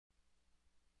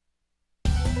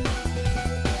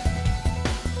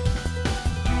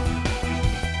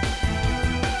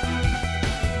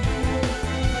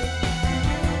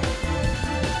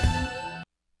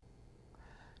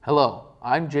Hello,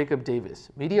 I'm Jacob Davis,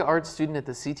 Media Arts student at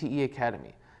the CTE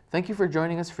Academy. Thank you for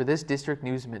joining us for this District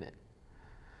News Minute.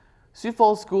 Sioux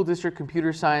Falls School District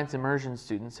Computer Science Immersion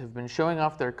students have been showing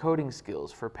off their coding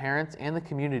skills for parents and the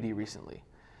community recently.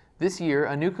 This year,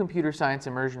 a new computer science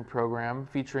immersion program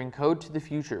featuring Code to the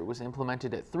Future was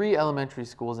implemented at 3 elementary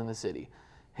schools in the city: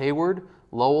 Hayward,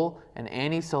 Lowell, and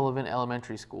Annie Sullivan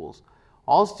Elementary Schools.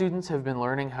 All students have been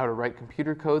learning how to write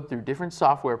computer code through different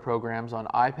software programs on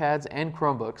iPads and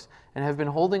Chromebooks and have been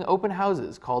holding open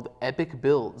houses called Epic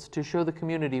Builds to show the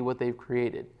community what they've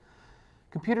created.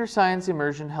 Computer science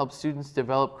immersion helps students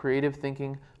develop creative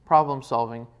thinking, problem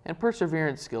solving, and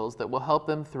perseverance skills that will help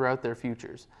them throughout their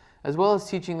futures, as well as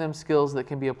teaching them skills that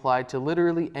can be applied to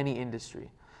literally any industry.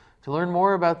 To learn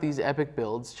more about these epic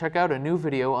builds, check out a new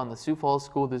video on the Sioux Falls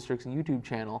School District's YouTube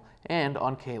channel and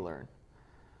on K-Learn.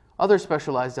 Other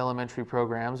specialized elementary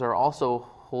programs are also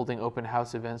holding open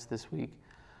house events this week.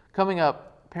 Coming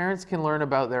up, parents can learn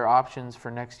about their options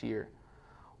for next year.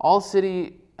 All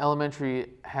City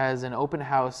Elementary has an open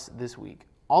house this week.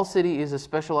 All City is a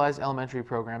specialized elementary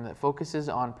program that focuses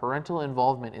on parental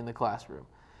involvement in the classroom.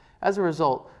 As a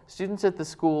result, students at the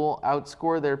school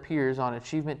outscore their peers on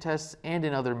achievement tests and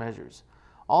in other measures.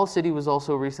 All City was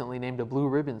also recently named a Blue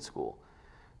Ribbon School.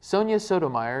 Sonia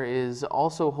Sotomayor is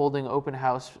also holding open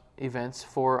house events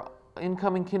for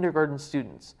incoming kindergarten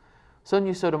students.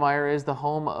 Sonia Sotomayor is the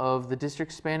home of the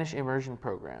district's Spanish immersion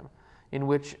program, in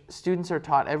which students are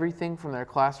taught everything from their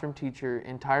classroom teacher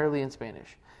entirely in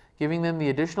Spanish, giving them the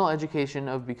additional education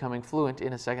of becoming fluent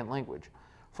in a second language.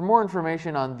 For more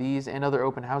information on these and other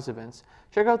open house events,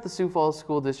 check out the Sioux Falls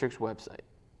School District's website.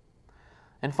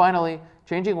 And finally,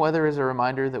 changing weather is a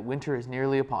reminder that winter is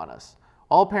nearly upon us.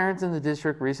 All parents in the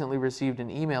district recently received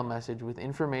an email message with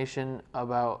information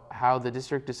about how the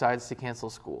district decides to cancel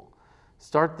school,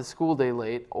 start the school day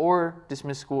late, or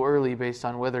dismiss school early based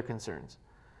on weather concerns.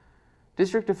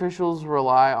 District officials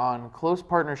rely on close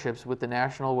partnerships with the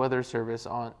National Weather Service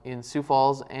in Sioux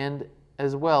Falls and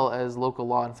as well as local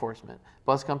law enforcement,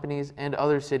 bus companies, and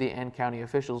other city and county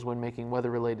officials when making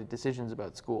weather-related decisions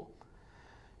about school.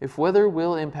 If weather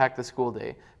will impact the school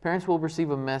day, parents will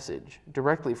receive a message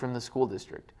directly from the school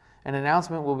district. An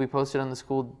announcement will be posted on the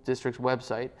school district's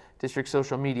website. District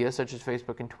social media, such as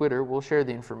Facebook and Twitter, will share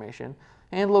the information,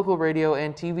 and local radio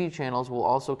and TV channels will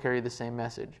also carry the same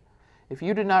message. If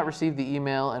you did not receive the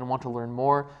email and want to learn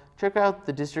more, check out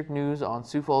the district news on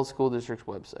Sioux Falls School District's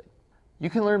website. You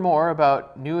can learn more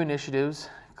about new initiatives,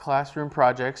 classroom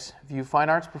projects, view fine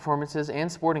arts performances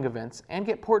and sporting events, and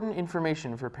get important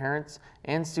information for parents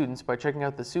and students by checking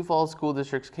out the Sioux Falls School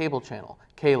District's cable channel,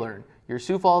 K-Learn, your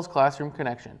Sioux Falls Classroom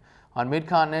Connection, on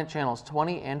Mid-Continent channels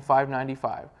 20 and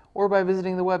 595, or by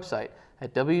visiting the website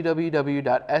at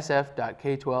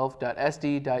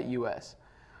www.sf.k12.sd.us.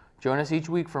 Join us each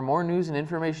week for more news and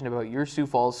information about your Sioux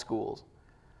Falls schools.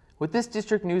 With this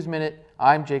District News Minute,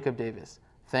 I'm Jacob Davis.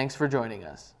 Thanks for joining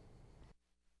us.